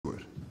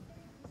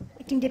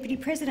Acting Deputy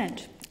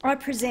President, I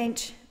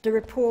present the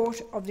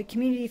report of the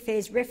Community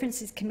Affairs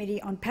References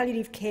Committee on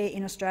Palliative Care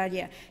in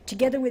Australia,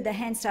 together with the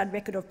Hansard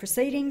record of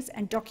proceedings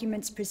and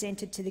documents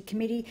presented to the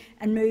committee,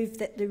 and move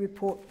that the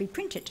report be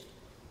printed.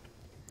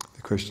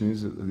 The question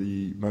is that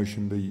the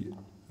motion be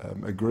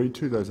agreed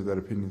to. Those of that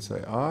opinion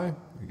say aye.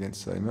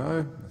 Against say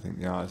no. I think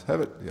the ayes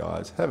have it. The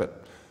ayes have it.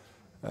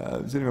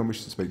 Does anyone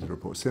wish to speak to the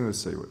report? Senator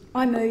Siewert.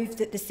 I move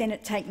that the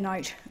Senate take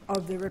note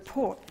of the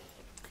report.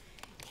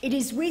 It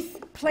is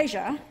with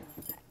pleasure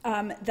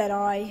that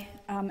I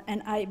am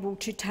able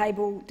to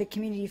table the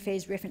Community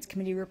Affairs Reference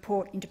Committee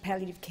report into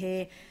palliative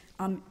care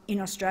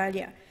in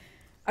Australia.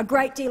 A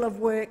great deal of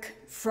work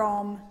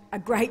from a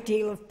great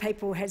deal of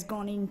people has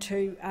gone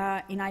into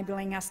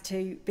enabling us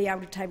to be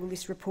able to table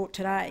this report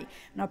today.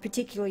 And I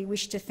particularly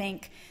wish to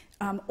thank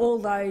all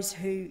those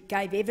who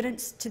gave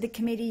evidence to the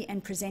committee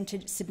and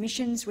presented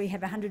submissions. We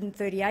have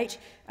 138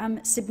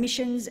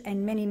 submissions,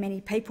 and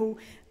many people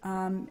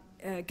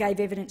gave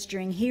evidence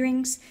during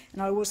hearings.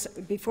 And I also,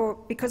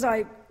 because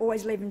I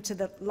always leave them to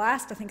the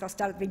last, I think I'll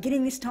start at the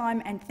beginning this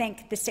time and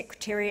thank the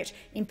Secretariat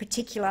in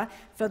particular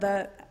for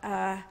the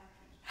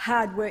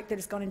hard work that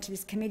has gone into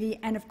this committee,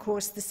 and of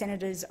course the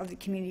senators of the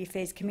Community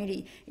Affairs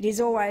Committee. It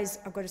is always,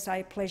 I've got to say,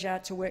 a pleasure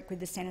to work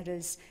with the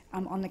senators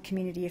on the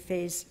Community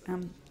Affairs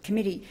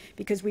Committee,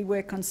 because we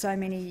work on so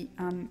many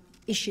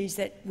issues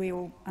that we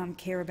all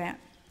care about.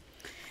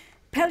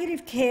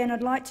 Palliative care, and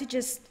I'd like to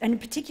just, and in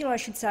particular I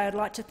should say, I'd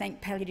like to thank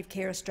Palliative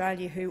Care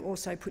Australia, who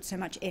also put so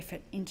much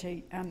effort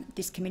into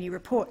this committee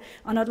report.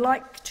 And I'd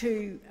like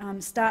to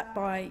start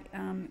by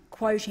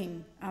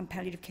quoting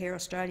Palliative Care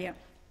Australia.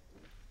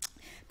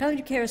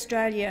 Palliative Care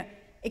Australia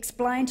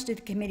explained to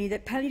the committee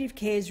that palliative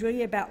care is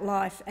really about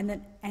life, and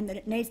that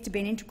it needs to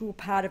be an integral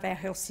part of our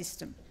health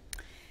system.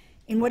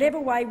 In whatever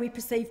way we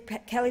perceive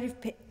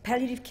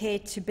palliative care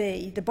to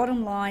be, the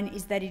bottom line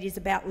is that it is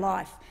about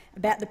life,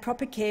 about the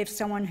proper care of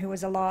someone who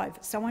is alive,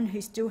 someone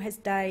who still has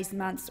days,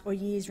 months or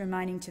years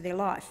remaining to their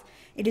life.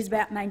 It is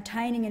about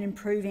maintaining and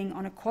improving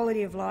on a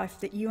quality of life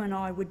that you and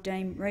I would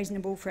deem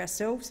reasonable for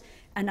ourselves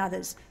and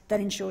others,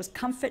 that ensures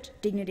comfort,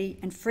 dignity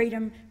and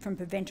freedom from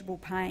preventable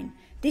pain.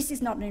 This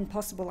is not an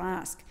impossible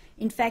ask.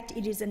 In fact,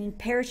 it is an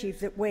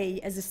imperative that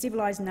we, as a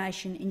civilised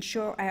nation,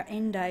 ensure our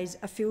end days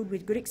are filled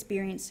with good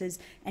experiences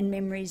and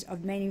memories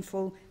of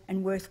meaningful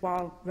and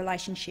worthwhile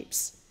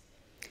relationships.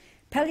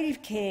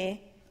 Palliative care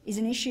is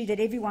an issue that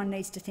everyone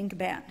needs to think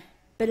about,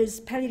 but as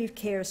Palliative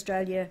Care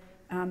Australia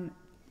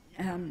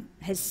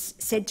has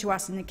said to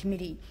us in the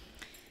committee,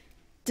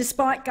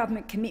 despite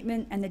government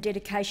commitment and the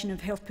dedication of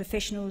health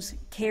professionals,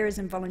 carers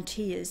and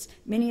volunteers,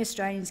 many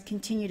Australians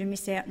continue to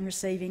miss out on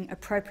receiving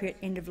appropriate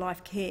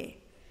end-of-life care.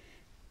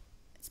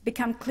 It's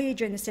become clear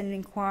during the Senate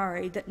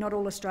inquiry that not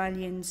all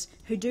Australians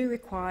who do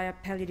require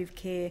palliative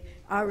care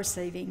are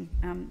receiving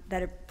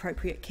that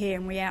appropriate care,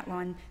 and we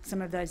outline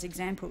some of those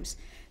examples.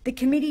 The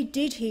committee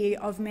did hear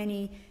of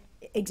many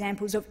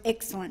examples of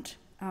excellent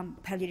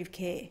palliative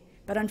care,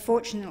 but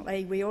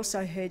unfortunately we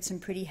also heard some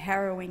pretty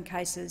harrowing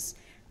cases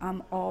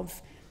of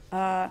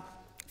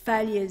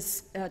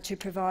failures to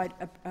provide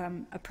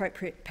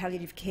appropriate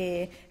palliative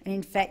care, and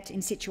in fact in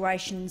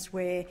situations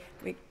where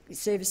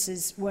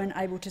services weren't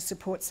able to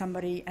support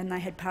somebody and they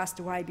had passed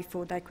away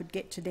before they could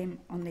get to them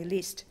on their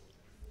list.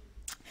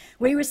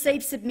 We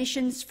received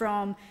submissions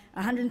from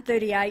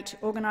 138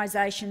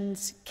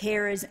 organisations,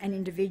 carers and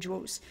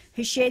individuals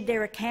who shared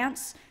their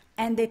accounts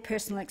and their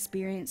personal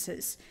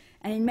experiences.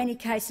 And in many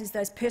cases,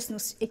 those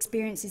personal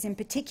experiences in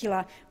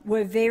particular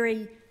were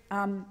very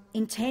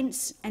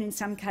intense and in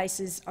some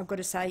cases, I've got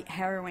to say,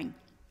 harrowing.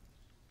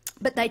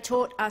 But they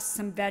taught us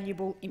some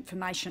valuable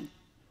information.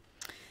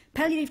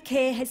 Palliative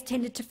care has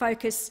tended to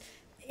focus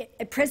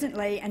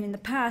presently and in the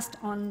past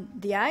on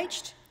the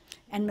aged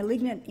and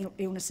malignant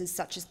illnesses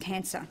such as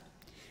cancer.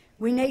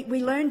 We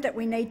learned that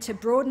we need to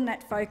broaden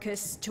that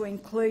focus to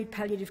include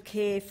palliative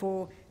care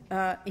for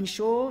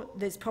ensure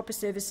there's proper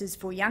services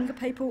for younger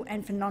people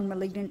and for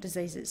non-malignant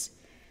diseases.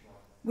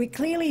 We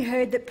clearly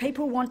heard that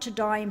people want to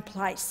die in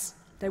place.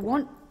 They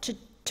want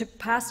to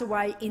pass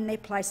away in their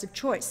place of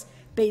choice,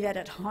 be that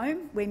at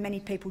home, where many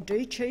people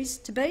do choose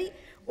to be,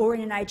 or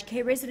in an aged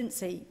care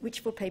residency,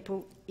 which for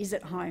people is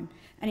at home.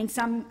 And in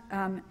some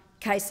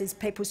cases,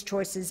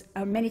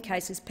 many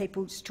cases,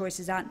 people's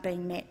choices aren't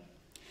being met.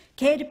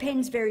 Care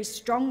depends very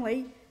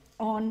strongly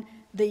on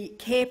the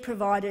care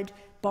provided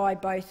by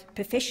both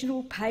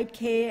professional paid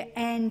care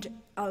and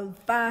a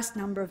vast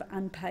number of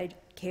unpaid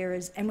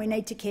carers, and we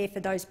need to care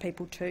for those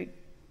people too.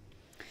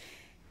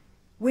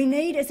 We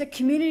need, as a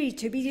community,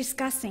 to be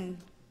discussing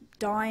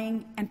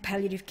dying and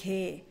palliative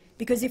care,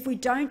 because if we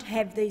don't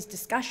have these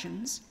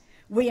discussions,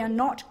 we are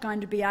not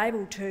going to be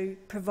able to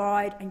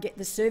provide and get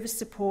the service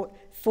support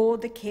for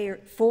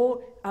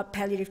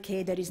palliative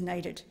care that is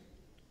needed.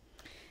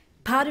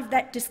 Part of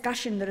that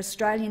discussion that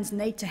Australians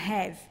need to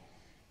have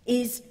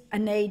is a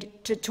need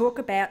to talk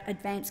about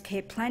advanced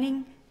care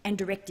planning and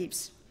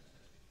directives.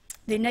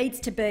 There needs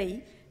to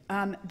be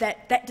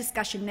that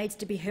discussion needs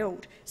to be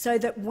held, so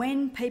that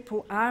when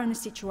people are in a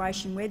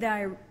situation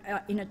where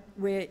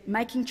we're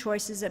making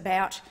choices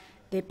about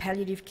their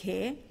palliative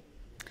care,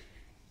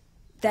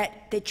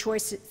 that their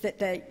choices, that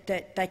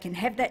they can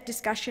have that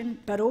discussion,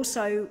 but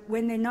also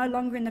when they're no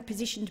longer in the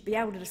position to be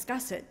able to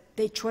discuss it,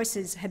 their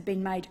choices have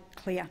been made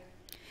clear.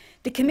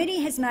 The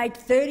committee has made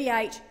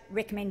 38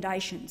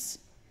 recommendations.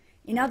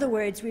 In other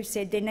words, we've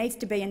said there needs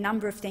to be a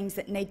number of things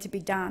that need to be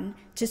done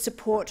to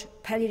support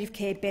palliative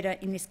care better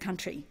in this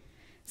country.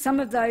 Some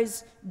of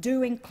those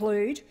do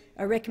include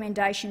a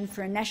recommendation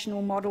for a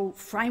national model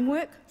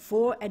framework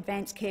for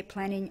advanced care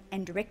planning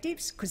and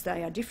directives, because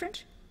they are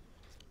different.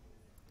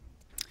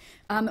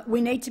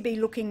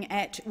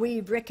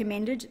 We've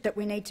recommended that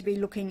we need to be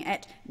looking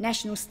at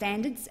national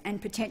standards and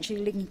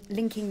potentially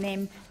linking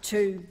them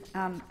to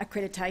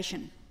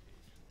accreditation.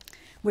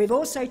 We've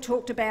also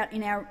talked about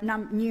in our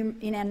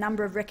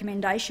number of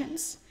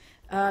recommendations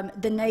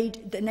the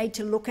need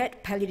to look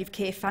at palliative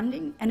care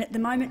funding, and at the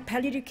moment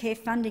palliative care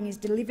funding is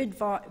delivered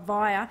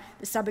via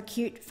the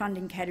subacute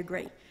funding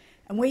category.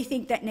 And we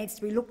think that needs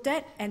to be looked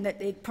at, and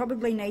that it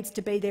probably needs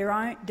to be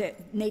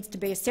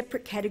a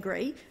separate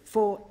category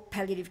for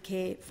palliative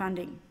care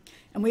funding.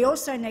 And we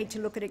also need to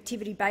look at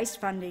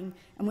activity-based funding,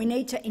 and we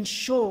need to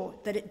ensure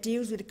that it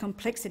deals with the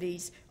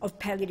complexities of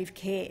palliative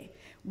care.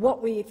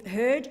 What we've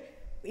heard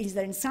is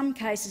that in some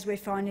cases we're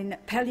finding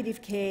that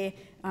palliative care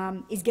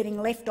is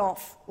getting left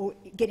off or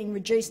getting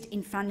reduced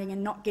in funding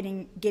and not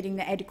getting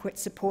the adequate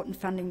support and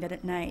funding that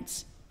it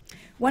needs.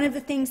 One of the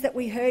things that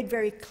we heard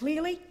very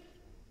clearly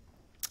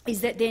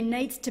is that there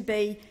needs to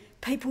be,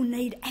 people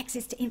need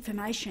access to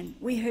information.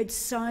 We heard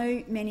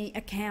so many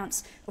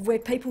accounts of where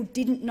people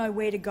didn't know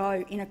where to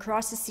go in a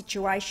crisis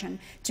situation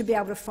to be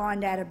able to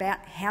find out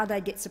about how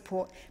they get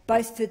support,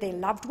 both for their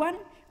loved one,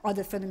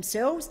 either for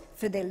themselves,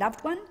 for their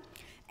loved one,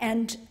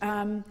 and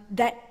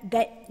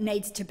that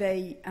needs to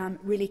be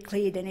really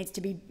clear. There needs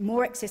to be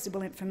more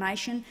accessible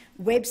information.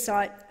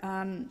 Websites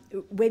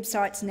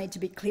need to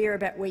be clear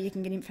about where you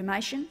can get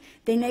information.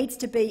 There needs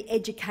to be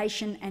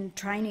education and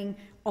training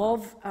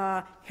of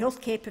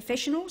healthcare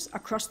professionals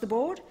across the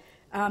board,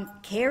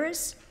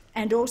 carers,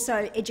 and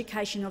also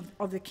education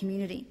of the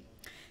community.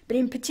 But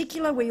in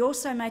particular, we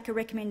also make a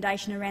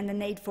recommendation around the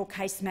need for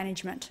case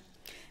management.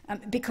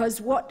 Because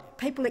what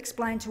people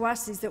explain to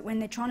us is that when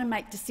they're trying to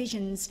make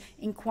decisions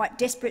in quite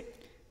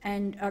desperate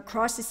and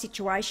crisis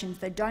situations,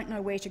 they don't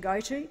know where to go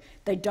to,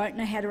 they don't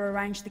know how to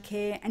arrange the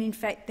care, and in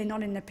fact they're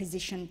not in the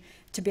position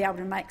to be able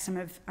to make some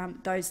of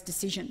those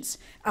decisions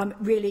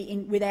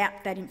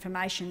without that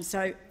information.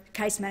 So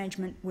case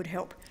management would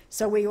help.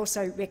 So we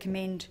also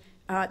recommend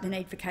the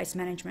need for case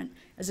management.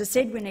 As I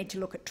said, we need to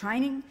look at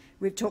training.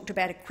 We've talked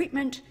about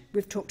equipment,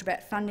 we've talked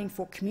about funding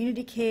for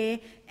community care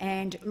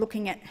and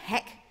looking at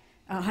HAC,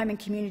 home and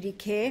community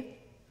care,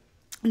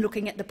 and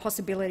looking at the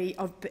possibility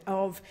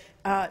of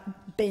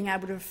being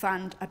able to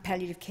fund a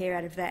palliative care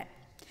out of that.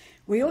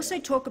 We also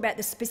talk about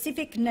the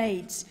specific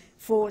needs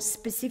for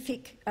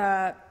specific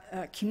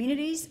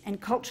communities and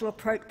cultural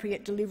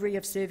appropriate delivery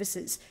of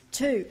services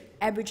to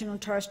Aboriginal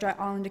and Torres Strait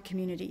Islander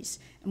communities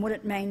and what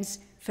it means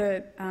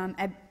for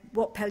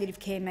what palliative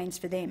care means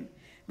for them.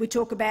 We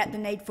talk about the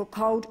need for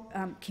cold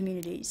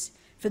communities,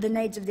 for the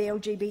needs of the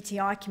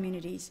LGBTI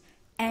communities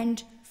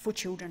and for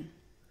children.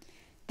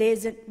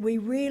 We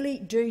really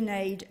do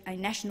need a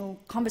national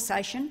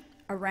conversation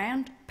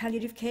around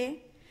palliative care.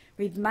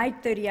 We've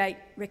made 38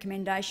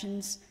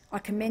 recommendations. I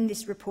commend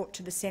this report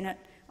to the Senate.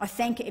 I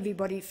thank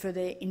everybody for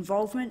their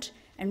involvement,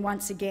 and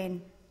once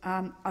again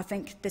I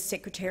thank the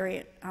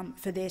Secretariat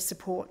for their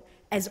support.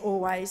 As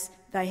always,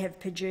 they have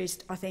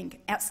produced, I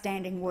think,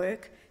 outstanding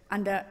work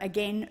under,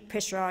 again,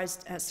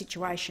 pressurised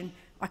situation.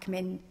 I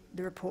commend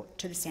the report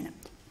to the Senate.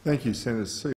 Thank you, Senator.